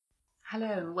Hello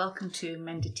and welcome to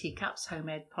Mended Teacups Home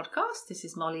Ed podcast. This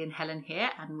is Molly and Helen here,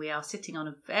 and we are sitting on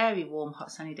a very warm,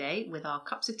 hot, sunny day with our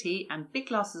cups of tea and big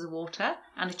glasses of water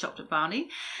and a chocolate brownie,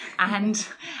 and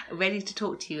ready to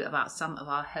talk to you about some of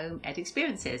our home ed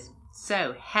experiences.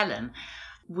 So, Helen,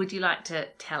 would you like to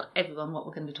tell everyone what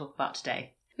we're going to be talking about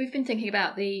today? We've been thinking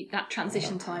about that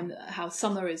transition time, how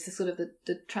summer is the sort of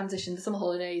the transition. The summer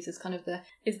holidays is kind of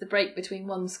the break between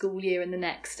one school year and the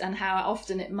next, and how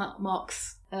often it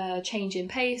marks a change in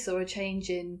pace or a change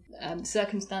in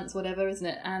circumstance, whatever, isn't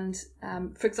it? And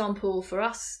for example, for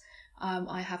us,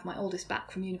 I have my oldest back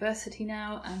from university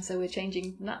now, and so we're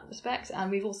changing in that respect.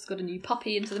 And we've also got a new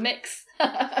puppy into the mix.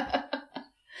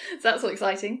 So that's all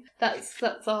exciting. That's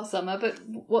our summer. But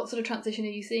what sort of transition are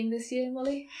you seeing this year,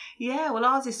 Molly? Yeah, well,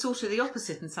 ours is sort of the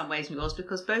opposite in some ways from yours,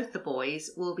 because both the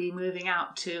boys will be moving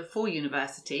out for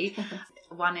university.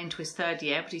 One into his third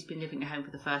year, but he's been living at home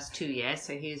for the first 2 years,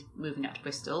 so he's moving out to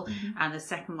Bristol. Mm-hmm. And the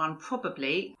second one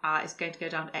probably is going to go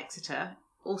down to Exeter,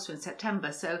 also in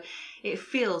September. So it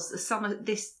feels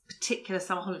this particular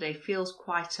summer holiday feels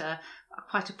quite a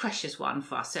precious one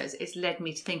for us. So it's led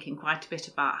me to thinking quite a bit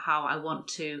about how I want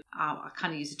to, I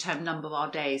kind of use the term number of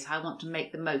our days, how I want to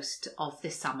make the most of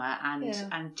this summer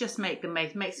and just make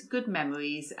some good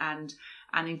memories and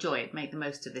enjoy it, make the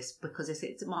most of this, because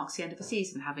it marks the end of a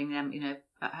season, having them,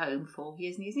 at home for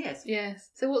years and years and years.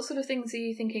 Yes. So what sort of things are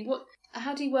you thinking?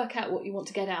 How do you work out what you want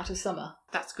to get out of summer?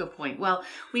 That's a good point. Well,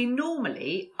 we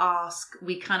normally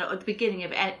we kind of, at the beginning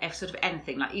of sort of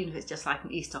anything, like even if it's just like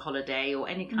an Easter holiday or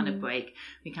any kind of break,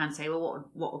 we can say, well,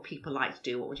 what would people like to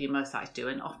do? What would you most like to do?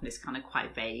 And often it's kind of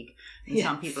quite vague. And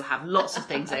Some people have lots of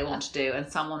things they want to do,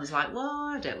 and someone's like, well,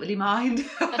 I don't really mind.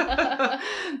 But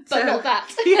not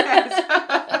that. Yes.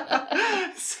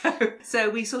 So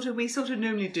we sort of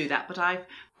normally do that, but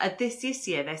this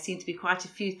year there seem to be quite a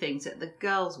few things that the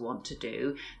girls want to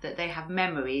do that they have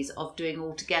memories of doing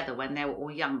all together when they were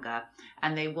all younger,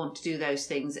 and they want to do those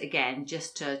things again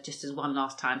just as one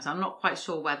last time. So I'm not quite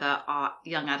sure whether our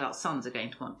young adult sons are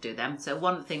going to want to do them. So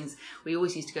one of the things, we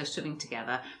always used to go swimming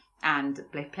together and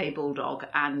play bulldog,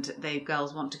 and the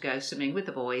girls want to go swimming with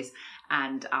the boys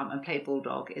and play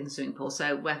bulldog in the swimming pool.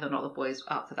 So whether or not the boys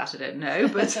are up for that, I don't know,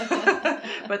 but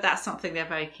but that's something they're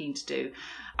very keen to do.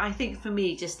 I think for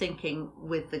me, just thinking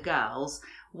with the girls,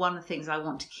 one of the things I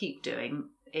want to keep doing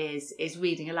is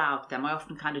reading aloud to them. I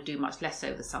often kind of do much less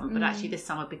over the summer, but actually this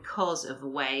summer, because of the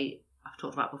way I've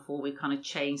talked about before, we've kind of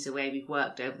changed the way we've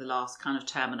worked over the last kind of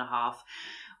term and a half.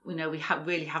 We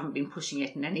really haven't been pushing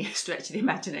it in any stretch of the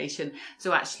imagination.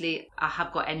 So actually, I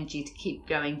have got energy to keep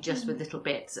going just with little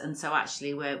bits. And so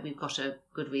actually, we've got a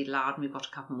good read aloud, and we've got a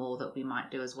couple more that we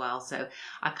might do as well. So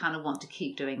I kind of want to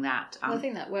keep doing that. Well, I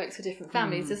think that works for different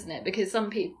families, doesn't it? Because some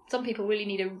people really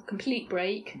need a complete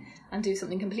break and do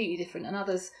something completely different, and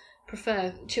others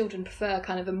children prefer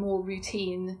kind of a more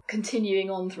routine continuing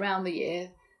on throughout the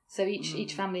year. So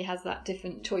each family has that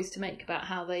different choice to make about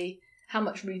how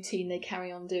much routine they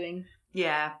carry on doing.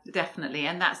 Yeah, definitely.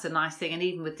 And that's a nice thing. And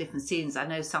even with different seasons, I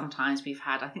know sometimes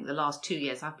I think the last 2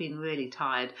 years, I've been really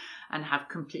tired and have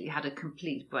completely had a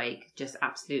complete break, just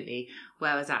absolutely.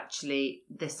 Whereas actually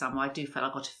this summer, I do feel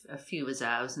I've got a few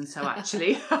reserves. And so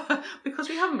actually, because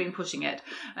we haven't been pushing it.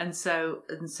 And so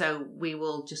we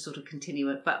will just sort of continue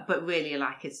it. But really,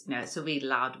 like it's a read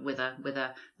aloud with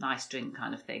a nice drink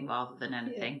kind of thing rather than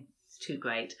anything. Yeah. It's too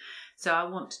great. So I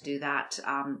want to do that.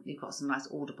 You've got some nice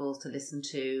audibles to listen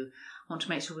to. I want to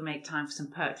make sure we make time for some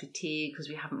poetry tea, because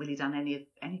we haven't really done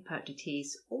any poetry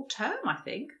teas all term, I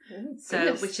think.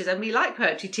 And we like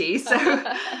poetry tea. So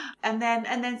and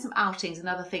then some outings.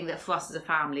 Another thing that for us as a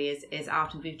family is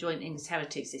outings. We've joined English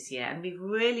Heretics this year, and we've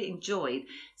really enjoyed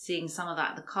seeing some of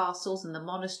that, the castles and the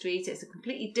monasteries. It's a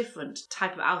completely different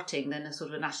type of outing than a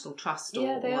sort of a National Trust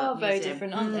or they are very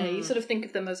different, aren't they? You sort of think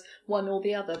of them as one or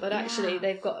the other, but actually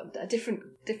they've got a different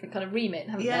kind of remit,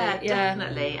 haven't they? Yeah,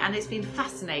 definitely. And it's been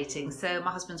fascinating. So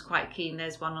my husband's quite keen.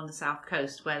 There's one on the south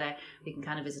coast where we can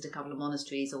kind of visit a couple of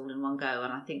monasteries all in one go,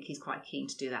 and I think he's quite keen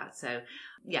to do that. So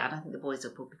yeah, and I think the boys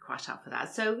will be quite up for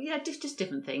that. So yeah, just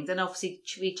different things, and obviously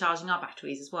recharging our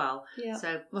batteries as well. Yeah.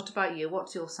 So what about you?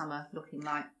 What's your summer looking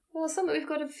like? Well, summer we've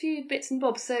got a few bits and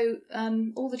bobs. So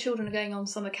all the children are going on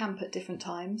summer camp at different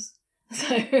times. So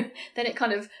then it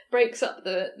kind of breaks up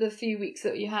the few weeks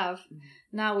that you have.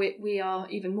 Now we are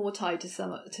even more tied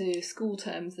to school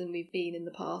terms than we've been in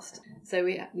the past. So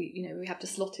we have to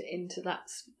slot it into that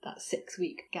 6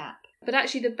 week gap. But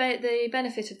actually the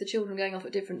benefit of the children going off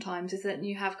at different times is that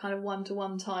you have kind of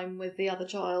one-to-one time with the other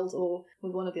child or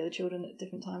with one of the other children at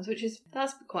different times,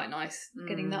 that's quite nice,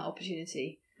 getting that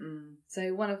opportunity.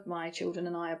 So one of my children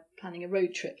and I are planning a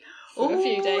road trip for a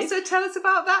few days. So tell us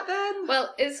about that then.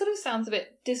 Well, it sort of sounds a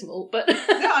bit dismal, but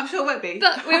No, I'm sure it won't be.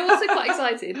 But we're also quite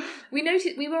excited. We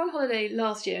were on holiday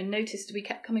last year and noticed we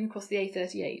kept coming across the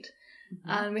A38.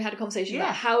 And we had a conversation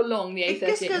about how long the A38 It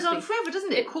just goes on forever,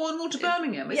 doesn't it? Cornwall to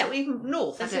Birmingham. Is it even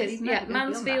north? That's it. Yeah,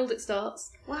 Mansfield it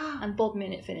starts. Wow. And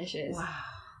Bodmin it finishes. Wow.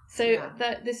 So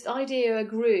this idea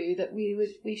grew that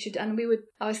we should, and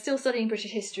I was still studying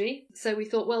British history, so we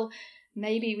thought, well,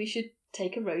 maybe we should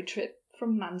take a road trip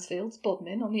from Mansfield to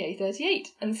Bodmin on the A38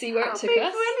 and see where it took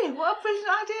us. Brilliant! What a brilliant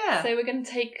idea! So we're going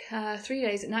to take 3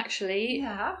 days, and actually,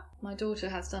 my daughter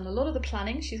has done a lot of the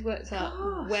planning. She's worked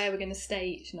out where we're going to stay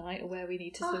each night or where we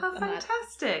need to how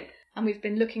fantastic! And we've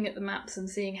been looking at the maps and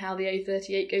seeing how the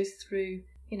A38 goes through.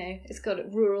 You know, it's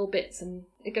got rural bits and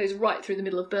it goes right through the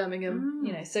middle of Birmingham.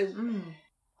 You know, so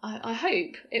I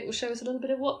hope it will show us a little bit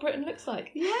of what Britain looks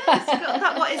like.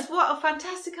 Yes, what a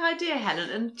fantastic idea, Helen,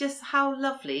 and just how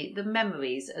lovely the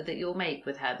memories that you'll make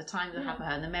with her, the time you'll have with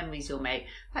her, and the memories you'll make.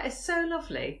 That is so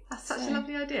lovely. That's such a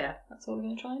lovely idea. That's what we're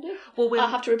going to try and do. Well, I'll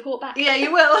have to report back. Yeah,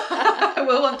 you will.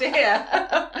 We'll want to hear.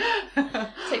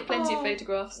 Take plenty of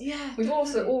photographs. Yeah, we've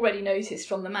also already noticed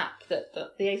from the map that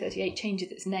the A38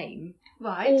 changes its name.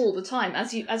 Right. All the time.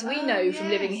 As we know from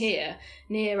living here,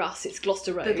 near us it's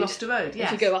Gloucester Road. The Gloucester Road,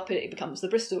 yes. If you go up it becomes the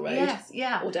Bristol Road. Yes,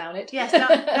 yeah. Or down it. Yes,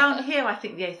 down here I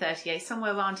think the A38,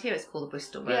 somewhere around here it's called the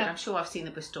Bristol Road. I'm sure I've seen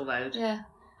the Bristol Road. Yeah.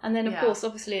 And then of course,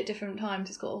 obviously at different times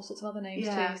it's got all sorts of other names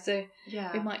too. So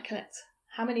we might collect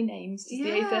how many names does the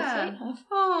A38 have?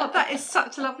 Oh, that is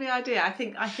such a lovely idea. I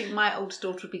think my oldest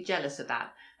daughter would be jealous of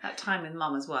that time with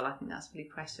Mum as well. I think that's really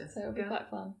precious. So it'll be quite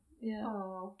fun. Yeah.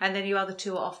 Oh. And then you other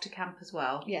two are off to camp as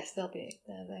well? Yes, they're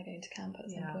going to camp at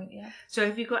some point, So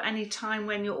have you got any time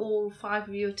when you're all 5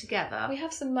 of you are together? We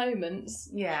have some moments.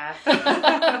 Yeah.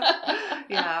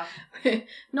 Yeah. We're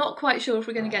not quite sure if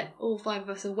we're going to get all 5 of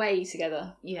us away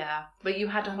together. Yeah. But you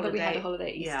had a holiday. But we had a holiday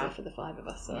at Easter for the 5 of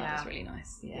us, so that was really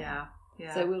nice. Yeah.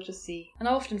 Yeah. So we'll just see. And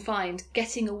I often find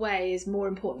getting away is more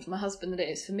important for my husband than it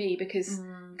is for me because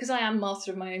I am master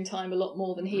of my own time a lot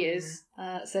more than he is.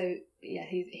 So yeah,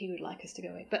 he would like us to go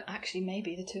away. But actually,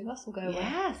 maybe the 2 of us will go away.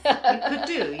 Yes, you could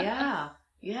do. Yeah.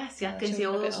 Yes, yeah. I can see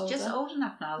all just old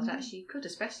enough now that actually you could,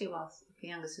 especially whilst the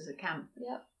youngest is at camp.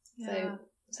 Yep. Yeah.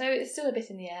 So it's still a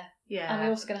bit in the air. Yeah. And we're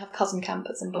also going to have cousin camp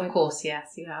at some point. Of course,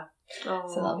 yes, you have. Oh.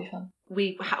 So that'll be fun.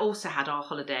 We also had our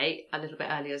holiday a little bit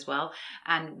earlier as well,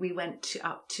 and we went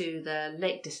up to the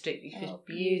Lake District, which was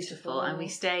beautiful, and we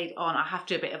stayed on. I have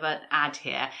to do a bit of an ad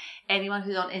here. Anyone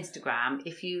who's on Instagram,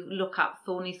 if you look up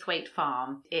Thorneythwaite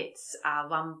Farm, it's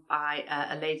run by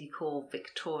a lady called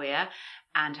Victoria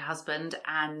and her husband,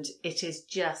 and it is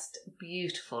just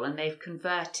beautiful. And they've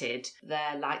converted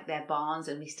their barns,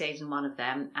 and we stayed in one of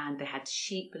them, and they had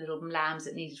sheep and little lambs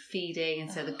that needed feeding,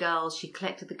 and so she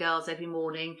collected the girls every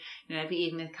morning, every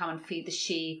evening to come and feed the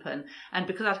sheep, and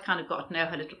because I'd kind of got to know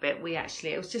her a little bit,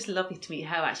 it was just lovely to meet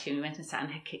her actually. We went and sat in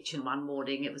her kitchen one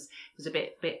morning. It was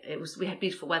we had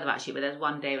beautiful weather actually, but there was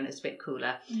one day when it was a bit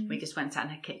cooler. We just went and sat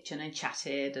in her kitchen and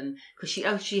chatted, and because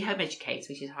she home educates,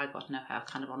 which is how I got to know her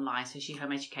kind of online, so she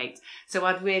home educates. So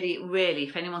I'd really,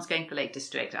 if anyone's going to the Lake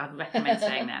District, I'd recommend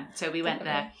staying there. So we went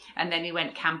there, and then we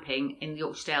went camping in the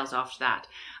Yorkshire Dales after that,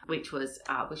 which was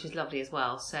lovely as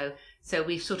well. So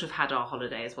we've sort of had our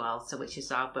holiday as well.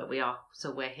 But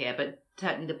we're here. But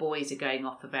certainly the boys are going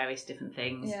off for various different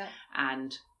things,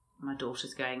 and my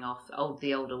daughter's going off.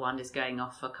 The older one is going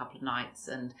off for a couple of nights,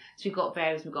 and so we've got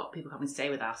people coming to stay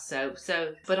with us.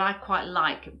 But I quite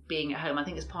like being at home. I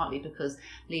think it's partly because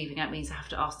leaving out means I have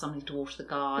to ask somebody to water the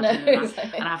garden,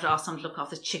 and I have to ask someone to look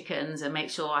after chickens and make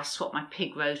sure I swap my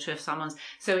pig rotor if someone's.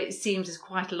 So it seems there's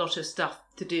quite a lot of stuff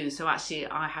to do. So actually,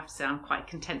 I have to say I'm quite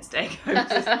content staying home.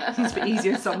 It seems a bit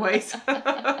easier in some ways.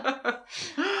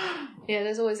 Yeah,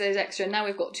 there's always those extra. Now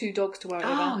we've got 2 dogs to worry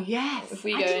about. Oh yes. If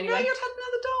we go I didn't anywhere. know you'd had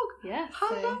another dog. Yeah.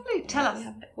 How lovely. Tell us.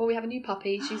 We have a new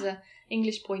puppy. She's an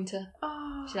English pointer.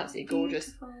 Oh, she's absolutely gorgeous.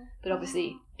 Beautiful. But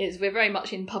obviously, we're very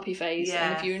much in puppy phase. Yeah.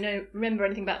 And if you remember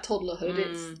anything about toddlerhood,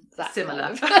 it's that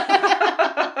similar.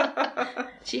 Kind of.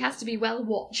 She has to be well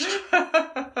watched.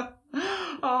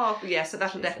 Oh yeah, so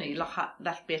that'll definitely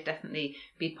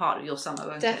be part of your summer,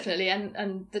 won't definitely, it?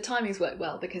 and the timings work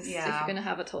well because if you're going to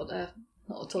have a toddler.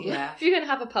 Not a toddler. If you're going to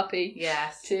have a puppy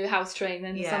to house train,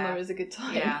 then summer is a good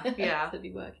time to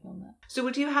be working on that. So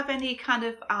would you have any kind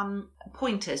of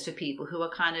pointers for people who are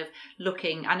kind of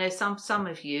looking? I know some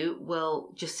of you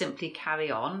will just simply carry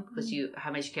on because you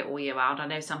home educate all year round. I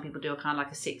know some people do a kind of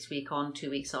like a 6 week on, 2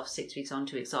 weeks off, 6 weeks on,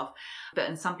 2 weeks off.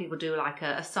 And some people do like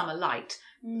a summer light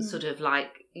sort of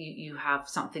like you have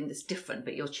something that's different,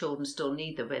 but your children still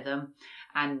need the rhythm,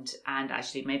 and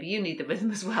actually maybe you need the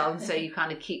rhythm as well, and so you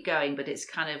kind of keep going, but it's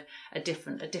kind of a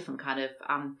different kind of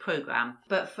program.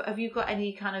 But have you got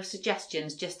any kind of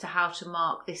suggestions just to how to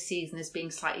mark this season as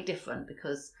being slightly different,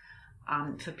 because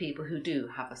for people who do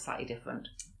have a slightly different?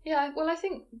 Yeah, well, I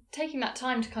think taking that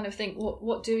time to kind of think,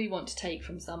 what do we want to take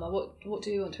from summer? What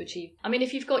do we want to achieve? I mean,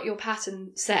 if you've got your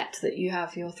pattern set that you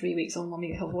have your 3 weeks on, 1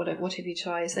 week off, whatever you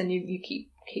tries, then you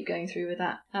keep going through with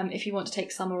that. If you want to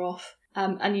take summer off,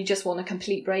 and you just want a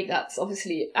complete break, that's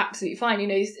obviously absolutely fine. You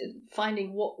know,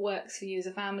 finding what works for you as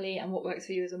a family and what works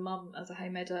for you as a mum, as a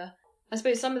homemaker. I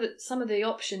suppose some of the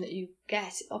opportunity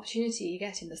you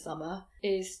get in the summer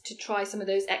is to try some of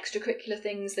those extracurricular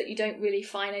things that you don't really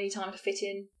find any time to fit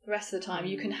in the rest of the time.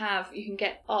 You can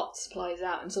get art supplies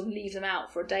out and sort of leave them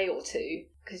out for a day or two,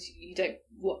 because you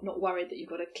not worried that you've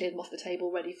got to clear them off the table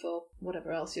ready for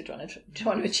whatever else you're trying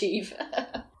to achieve.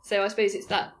 So I suppose it's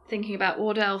that thinking about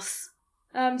what else.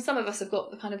 Some of us have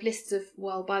got the kind of lists of,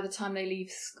 well, by the time they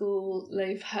leave school,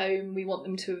 leave home, we want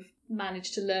them to have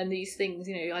managed to learn these things,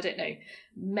 you know, I don't know,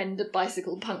 mend a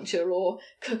bicycle puncture or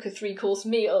cook a 3-course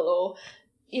meal, or,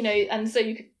 you know, and so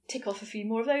you could tick off a few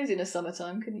more of those in a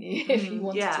summertime, couldn't you, if you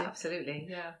wanted to? Yeah, absolutely,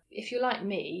 yeah. If you're like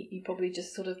me, you probably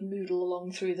just sort of noodle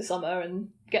along through the summer and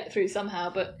get through somehow,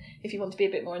 but if you want to be a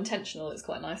bit more intentional, it's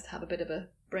quite nice to have a bit of a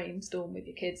brainstorm with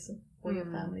your kids or your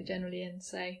family generally and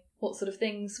say, what sort of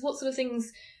things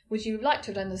would you like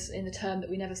to have done in the term that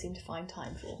we never seem to find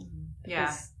time for?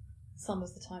 Because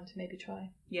summer's the time to maybe try.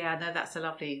 Yeah, no, that's a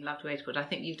lovely way to put it. I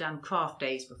think you've done craft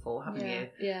days before, haven't you?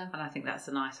 Yeah. And I think that's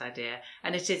a nice idea.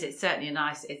 And it's certainly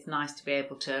it's nice to be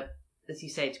able to, as you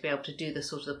say, to be able to do the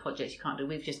sort of the projects you can't do.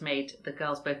 We've just made, the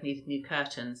girls both needed new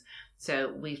curtains,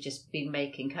 so we've just been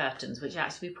making curtains, which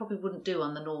actually we probably wouldn't do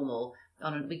on the normal,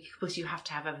 because you have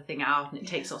to have everything out, and it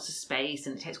takes lots of space,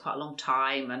 and it takes quite a long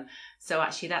time, and so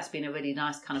actually that's been a really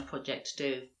nice kind of project to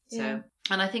do. So,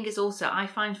 and I think it's also, I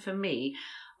find for me,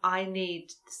 I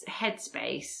need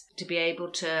headspace to be able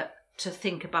to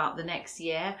think about the next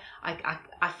year.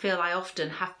 I feel I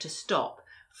often have to stop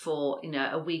for, you know,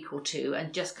 a week or two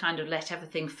and just kind of let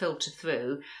everything filter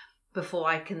through before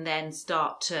I can then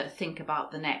start to think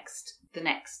about the next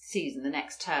season, the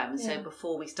next term. And so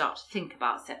before we start to think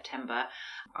about September,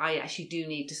 I actually do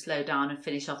need to slow down and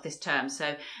finish off this term.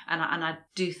 So, and I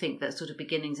do think that sort of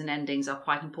beginnings and endings are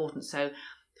quite important. So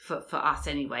for us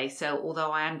anyway. So although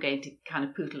I am going to kind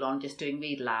of poodle on just doing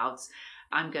read alouds,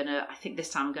 I think this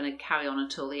time I'm going to carry on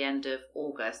until the end of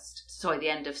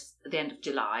the end of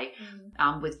July,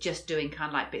 with just doing kind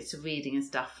of like bits of reading and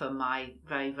stuff for my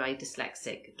very, very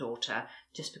dyslexic daughter,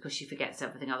 just because she forgets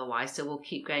everything otherwise. So we'll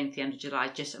keep going to the end of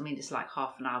July. It's like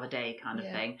half an hour a day kind of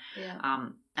thing. Yeah.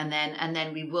 And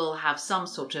then we will have some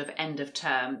sort of end of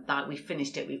term that we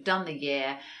finished it. We've done the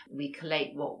year. We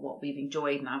collate what we've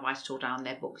enjoyed, and I write it all down in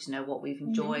their books. You know, what we've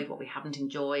enjoyed, what we haven't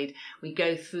enjoyed. We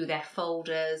go through their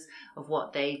folders of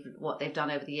what they've done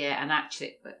over the year. And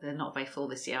actually, they're not very full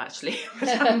this year actually.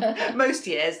 But, most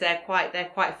years they're quite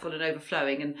full and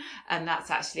overflowing, and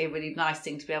that's actually a really nice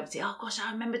thing to be able to say, oh gosh,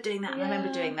 I remember doing that, and I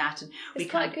remember doing that. And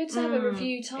it's quite good to have a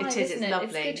review time, isn't it? It's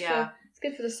lovely. It's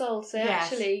good for the soul. So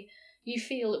actually, you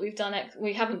feel that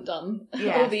we haven't done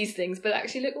all these things, but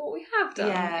actually look what we have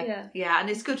done. Yeah, and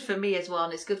it's good for me as well,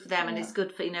 and it's good for them, and it's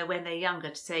good for, you know, when they're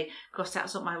younger to say, gosh,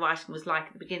 that's what my writing was like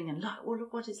at the beginning, and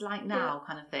look what it's like now,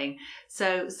 kind of thing.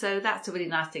 So that's a really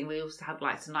nice thing. We also have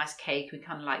like some nice cake. We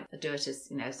kind of like to do it as,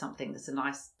 you know, something that's a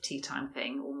nice tea time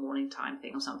thing or morning time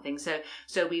thing or something.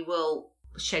 So we will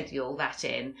schedule that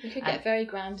in. You could get very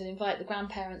grand and invite the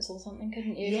grandparents or something,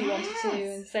 couldn't you, if you wanted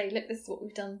to, and say, look, this is what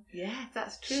we've done. Yeah,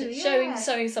 that's true.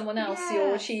 Showing someone else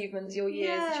your achievements, your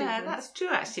year's achievements. Yeah, that's true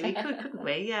actually. We couldn't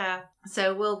we? Yeah.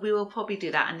 So we will probably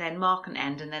do that, and then mark an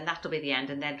end, and then that'll be the end,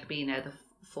 and then it'll be, you know, the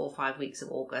 4 or 5 weeks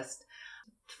of August.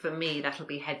 For me, that'll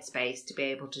be headspace to be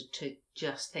able to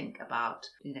just think about,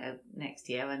 you know, next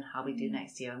year and how we do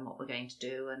next year and what we're going to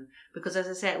do, and because as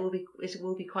I said, it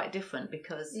will be quite different,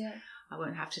 because I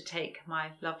won't have to take my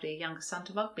lovely younger son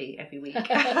to rugby every week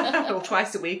or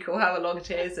twice a week or however long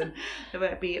it is, and there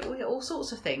won't be all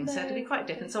sorts of things. So it'll be quite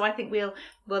different. So I think we'll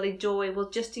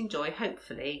just enjoy,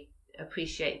 hopefully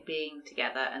appreciate being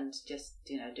together and just,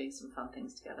 you know, doing some fun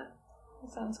things together.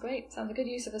 That sounds great. Sounds a good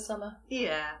use of the summer.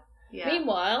 Yeah.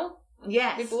 Meanwhile,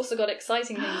 we've also got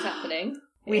exciting things happening.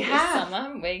 We have. Summer,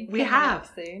 haven't we? We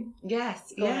have. Soon.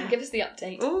 Yes. Go on, give us the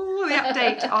update. Oh, the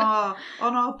update on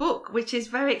our book, which is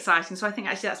very exciting. So I think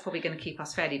actually that's probably going to keep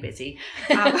us fairly busy.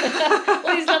 All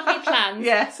these lovely plans.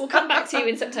 Yes. We'll come back to you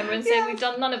in September and say we've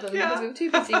done none of them because we were too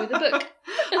busy with the book.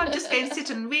 I'm just going to sit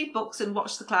and read books and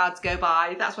watch the clouds go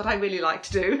by. That's what I really like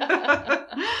to do.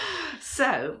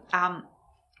 So,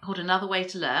 called Another Way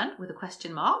to Learn with a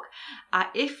question mark.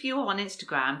 If you're on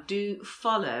Instagram, do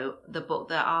follow the book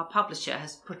that our publisher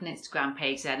has put an Instagram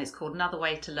page there, and it's called Another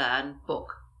Way to Learn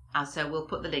book. So we'll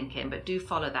put the link in, but do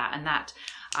follow that.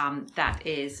 And that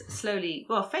is slowly,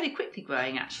 fairly quickly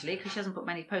growing actually, because she hasn't put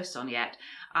many posts on yet.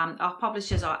 Our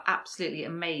publishers are absolutely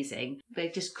amazing. They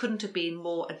just couldn't have been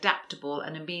more adaptable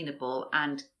and amenable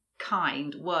and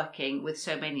kind working with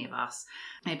so many of us.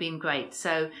 They've been great.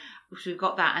 So we've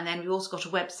got that, and then we've also got a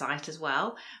website as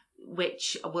well,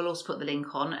 which we'll also put the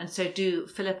link on. And so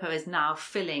Philippa is now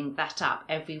filling that up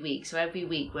every week. So every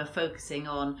week we're focusing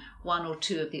on one or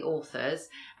two of the authors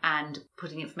and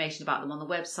putting information about them on the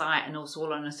website and also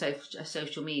all on a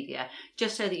social media,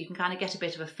 just so that you can kind of get a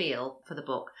bit of a feel for the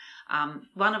book.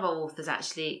 One of our authors,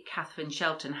 actually, Catherine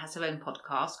Shelton, has her own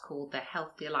podcast called the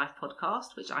Healthier Life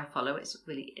Podcast, which I follow. It's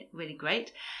really, really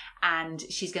great. And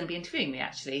she's going to be interviewing me,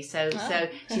 actually. So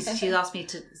she's asked me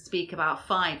to speak about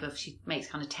she makes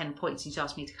kind of 10 points, and she's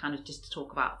asked me to kind of just to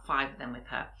talk about 5 of them with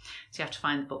her. So you have to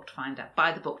buy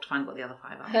the book to find what the other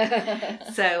 5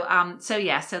 are.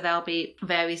 So there'll be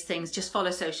various things. Just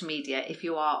follow social media. If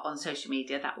you are on social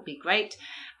media, that would be great.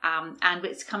 And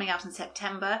it's coming out in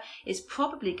September. It's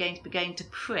probably going to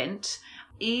print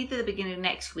either the beginning of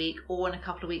next week or in a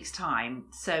couple of weeks' time.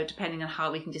 So depending on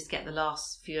how we can just get the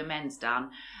last few amends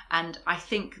done. And I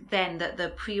think then that the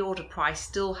pre-order price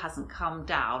still hasn't come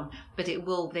down, but they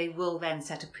will then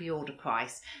set a pre-order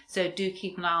price. So do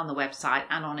keep an eye on the website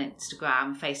and on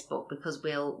Instagram, Facebook, because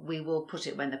we will put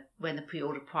it when the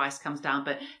pre-order price comes down.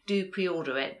 But do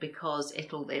pre-order it, because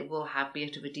it will be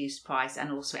at a reduced price,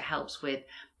 and also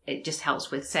it just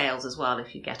helps with sales as well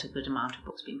if you get a good amount of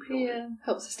books being pre-ordered. Yeah,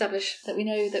 helps establish that we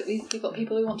know that we've got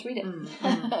people who want to read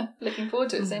it. Looking forward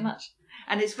to it so much.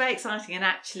 And it's very exciting, and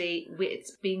actually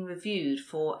it's been reviewed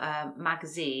for a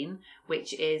magazine,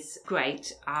 which is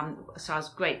great. So it's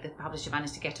great the publisher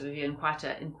managed to get a review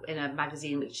in a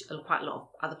magazine which quite a lot of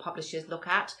other publishers look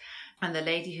at. And the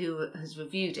lady who has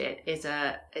reviewed it is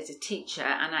a teacher,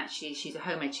 and actually she's a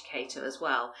home educator as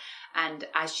well. And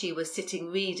as she was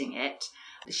sitting reading it,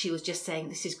 she was just saying,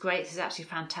 "This is great. This is actually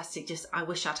fantastic. Just I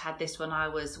wish I'd had this when I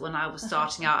was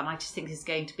starting out." And I just think this is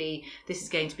going to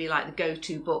be like the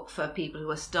go-to book for people who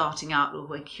are starting out, or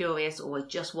who are curious, or are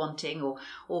just wanting, or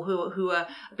who are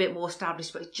a bit more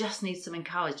established but just need some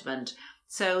encouragement.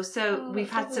 So we've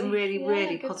had some really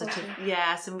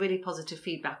positive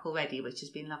feedback already, which has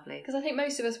been lovely. Because I think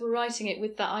most of us were writing it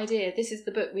with that idea. This is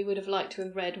the book we would have liked to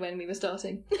have read when we were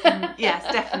starting. Yes,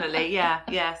 definitely.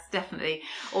 Yes, definitely.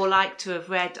 Or like to have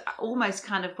read almost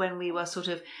kind of when we were sort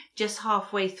of just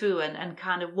halfway through and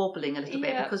kind of wobbling a little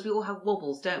bit, because we all have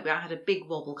wobbles, don't we? I had a big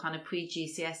wobble kind of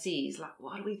pre-GCSEs, like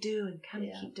what do we do and can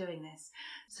we keep doing this?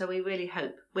 So we really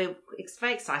hope. We're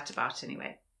very excited about it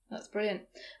anyway. That's brilliant.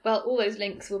 Well, all those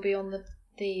links will be on the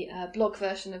blog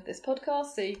version of this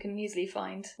podcast, so you can easily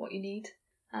find what you need.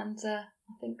 And I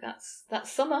think that's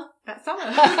summer. That's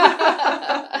summer.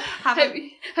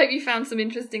 Hope you found some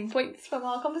interesting points from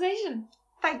our conversation.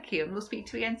 Thank you, and we'll speak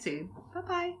to you again soon.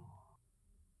 Bye-bye.